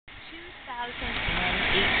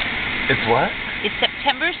2018. It's what? It's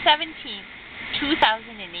September 17th,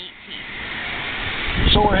 2018.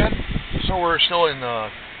 So we're still in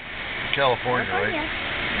California, right?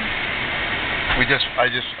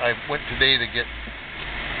 I went today to get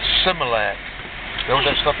Similac. Is that what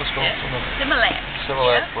that stuff is called? Yeah. Similac.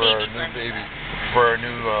 Similac for our new baby, for our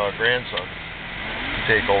new grandson to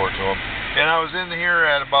take over to him. And I was in here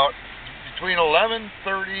at about between 11:30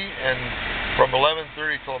 and from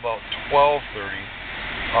 11:30 till about 12:30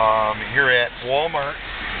 here at Walmart.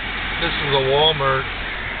 This is a Walmart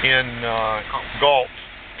in Galt,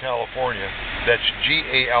 California. That's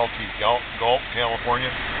G-A-L-T, Galt, California.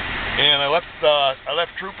 And I left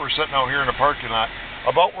Trooper sitting out here in the parking lot,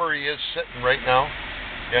 about where he is sitting right now,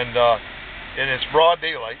 and it's broad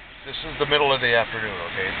daylight. This is the middle of the afternoon,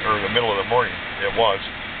 okay, or the middle of the morning. It was,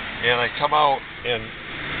 and I come out and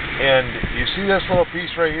you see this little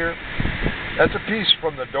piece right here? That's a piece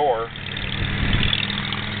from the door.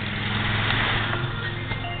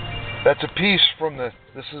 That's a piece from the.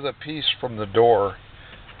 This is a piece from the door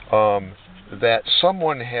that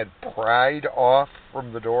someone had pried off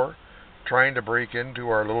from the door, trying to break into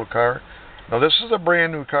our little car. Now this is a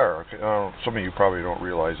brand new car. Okay? Some of you probably don't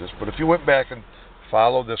realize this, but if you went back and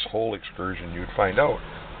followed this whole excursion, you'd find out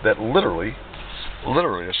that literally,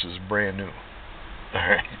 this is brand new. All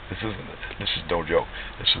right, this is no joke.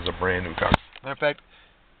 This is a brand new car. Matter of fact,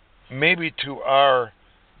 maybe to our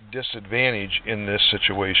disadvantage in this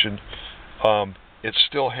situation, it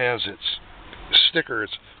still has its sticker,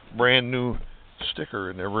 its brand new sticker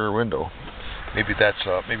in the rear window. Maybe that's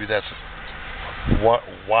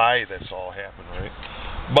why that's all happened, right?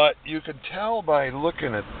 But you can tell by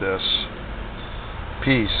looking at this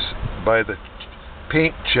piece, by the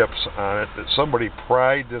paint chips on it, that somebody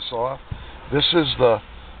pried this off. This is the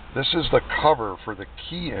cover for the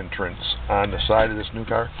key entrance on the side of this new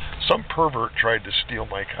car. Some pervert tried to steal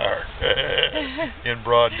my car in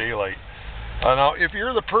broad daylight. Now, if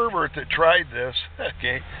you're the pervert that tried this,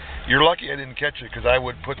 okay, you're lucky I didn't catch you, because I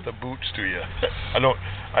would put the boots to you. I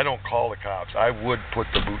don't call the cops. I would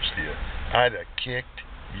put the boots to you. I'd have kicked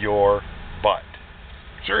your butt.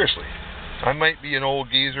 Seriously. I might be an old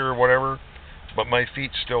geezer or whatever, but my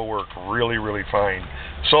feet still work really, really fine.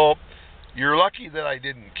 So, you're lucky that I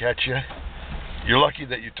didn't catch you. You're lucky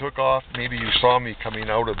that you took off. Maybe you saw me coming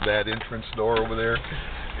out of that entrance door over there,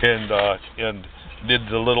 and did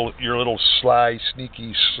your little sly,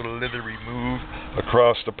 sneaky, slithery move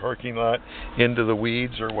across the parking lot into the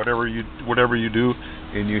weeds or whatever you do,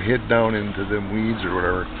 and you hid down into them weeds or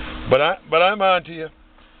whatever. But I'm on to you.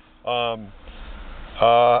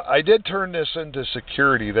 I did turn this into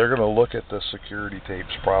security. They're going to look at the security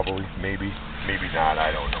tapes, probably, maybe not.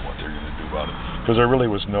 I don't know what they're going to do about it, because there really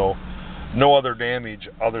was no other damage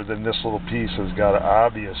other than this little piece has got to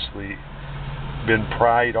obviously been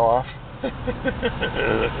pried off.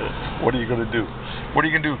 What are you going to do? What are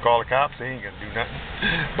you going to do? Call the cops? They ain't going to do nothing.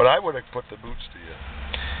 But I would have put the boots to you.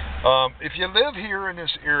 If you live here in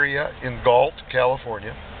this area in Galt,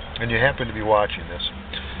 California, and you happen to be watching this,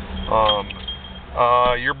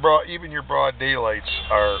 even your broad daylights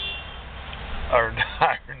are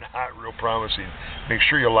not real promising. Make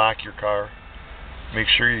sure you lock your car. Make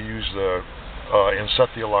sure you use and set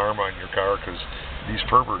the alarm on your car, because these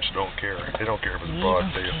perverts don't care. They don't care if it's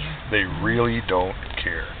broad day. They really don't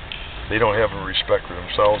care. They don't have any respect for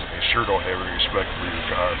themselves, and they sure don't have any respect for your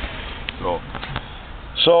car.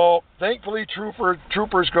 So thankfully,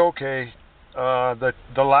 Trooper's okay. The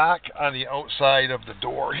lock on the outside of the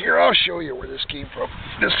door. Here, I'll show you where this came from,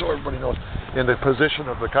 just so everybody knows. In the position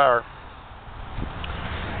of the car.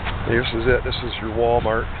 This is it. This is your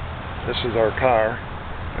Walmart. This is our car.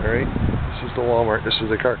 All right. This is the Walmart. This is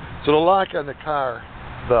the car. So the lock on the car,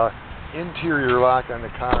 the interior lock on the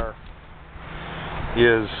car,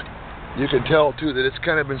 is, you can tell too that it's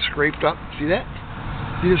kind of been scraped up. See that?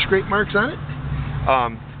 See the scrape marks on it?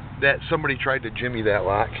 That somebody tried to jimmy that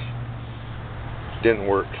lock. Didn't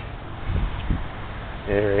work.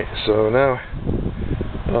 Alright, so now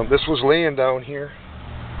this was laying down here.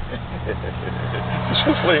 This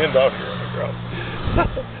was laying down here on the ground.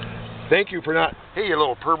 Thank you for not, hey, you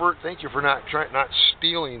little pervert, thank you for not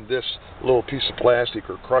stealing this little piece of plastic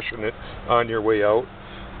or crushing it on your way out.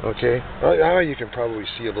 Okay? Now you can probably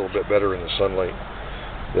see a little bit better in the sunlight,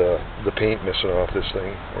 the paint missing off this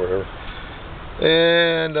thing or whatever.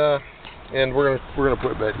 And we're gonna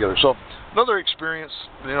put it back together. So another experience,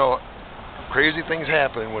 you know, crazy things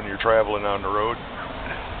happen when you're traveling on the road,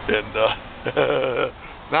 and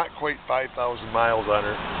not quite 5,000 miles on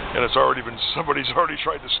her, and somebody's already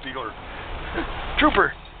tried to steal her.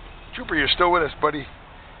 Trooper, you're still with us, buddy.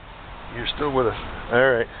 You're still with us.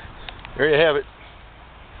 All right. there you have it.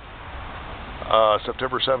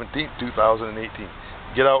 September 17th, 2018.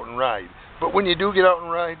 Get out and ride. But when you do get out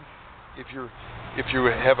and ride, if you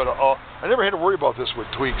have it all, I never had to worry about this with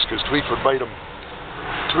Tweaks, because Tweaks would bite them.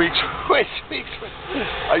 Tweaks.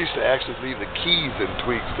 I used to actually leave the keys in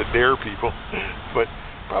Tweaks to dare people, but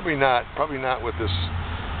probably not with this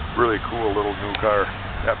really cool little new car.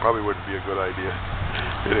 That probably wouldn't be a good idea.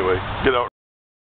 Anyway, get out.